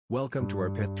Welcome to our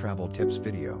pet travel tips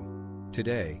video.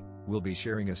 Today, we'll be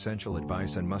sharing essential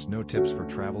advice and must-know tips for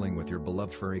traveling with your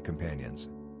beloved furry companions.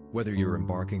 Whether you're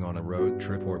embarking on a road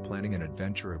trip or planning an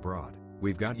adventure abroad,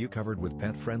 we've got you covered with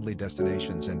pet-friendly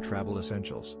destinations and travel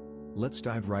essentials. Let's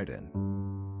dive right in.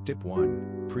 Tip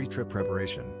 1. Pre-trip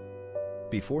preparation.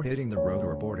 Before hitting the road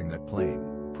or boarding that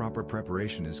plane, proper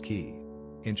preparation is key.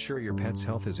 Ensure your pet's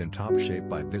health is in top shape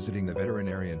by visiting the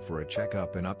veterinarian for a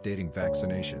checkup and updating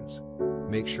vaccinations.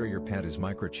 Make sure your pet is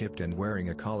microchipped and wearing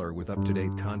a collar with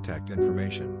up-to-date contact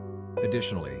information.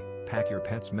 Additionally, pack your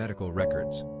pet's medical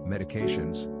records,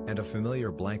 medications, and a familiar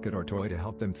blanket or toy to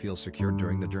help them feel secure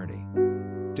during the journey.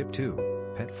 Tip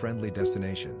 2. Pet-friendly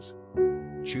destinations.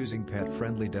 Choosing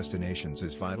pet-friendly destinations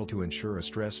is vital to ensure a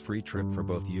stress-free trip for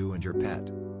both you and your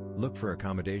pet. Look for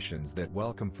accommodations that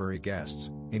welcome furry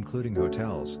guests, including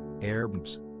hotels,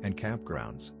 Airbnbs, and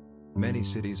campgrounds. Many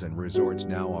cities and resorts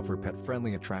now offer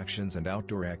pet-friendly attractions and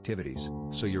outdoor activities,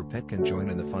 so your pet can join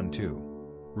in the fun too.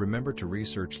 Remember to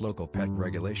research local pet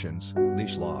regulations,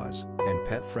 leash laws, and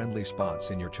pet-friendly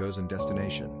spots in your chosen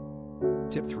destination.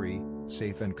 Tip 3.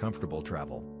 Safe and comfortable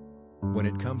travel. When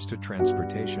it comes to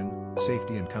transportation,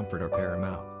 safety and comfort are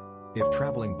paramount. If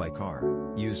traveling by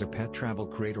car, use a pet travel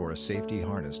crate or a safety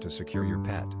harness to secure your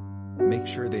pet. Make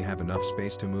sure they have enough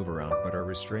space to move around but are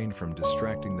restrained from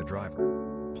distracting the driver.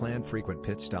 Plan frequent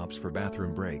pit stops for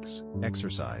bathroom breaks,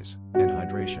 exercise, and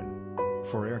hydration.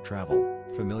 For air travel,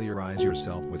 familiarize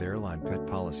yourself with airline pet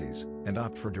policies, and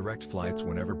opt for direct flights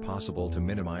whenever possible to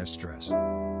minimize stress.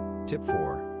 Tip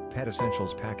 4. Pet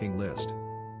Essentials Packing List.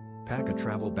 Pack a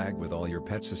travel bag with all your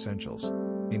pet's essentials.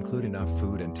 Include enough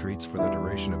food and treats for the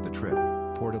duration of the trip,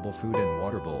 portable food and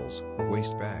water bowls,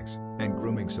 waste bags, and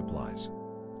grooming supplies.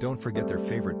 Don't forget their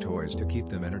favorite toys to keep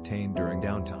them entertained during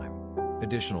downtime.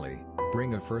 Additionally,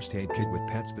 bring a first aid kit with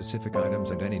pet-specific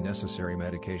items and any necessary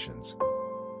medications.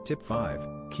 Tip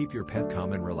 5. Keep your pet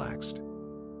calm and relaxed.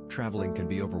 Traveling can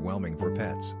be overwhelming for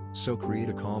pets, so create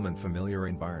a calm and familiar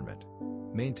environment.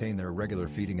 Maintain their regular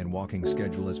feeding and walking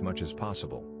schedule as much as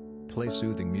possible. Play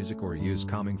soothing music or use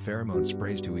calming pheromone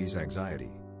sprays to ease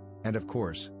anxiety. And of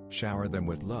course, shower them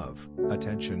with love,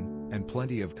 attention, and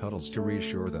plenty of cuddles to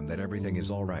reassure them that everything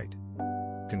is alright.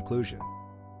 Conclusion.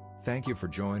 Thank you for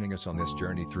joining us on this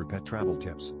journey through pet travel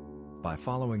tips. By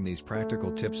following these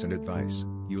practical tips and advice,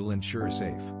 you'll ensure a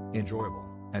safe, enjoyable,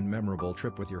 and memorable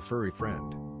trip with your furry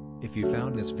friend. If you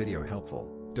found this video helpful,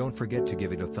 don't forget to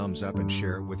give it a thumbs up and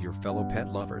share it with your fellow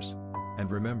pet lovers.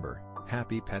 And remember,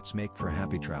 happy pets make for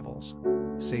happy travels.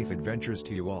 Safe adventures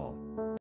to you all.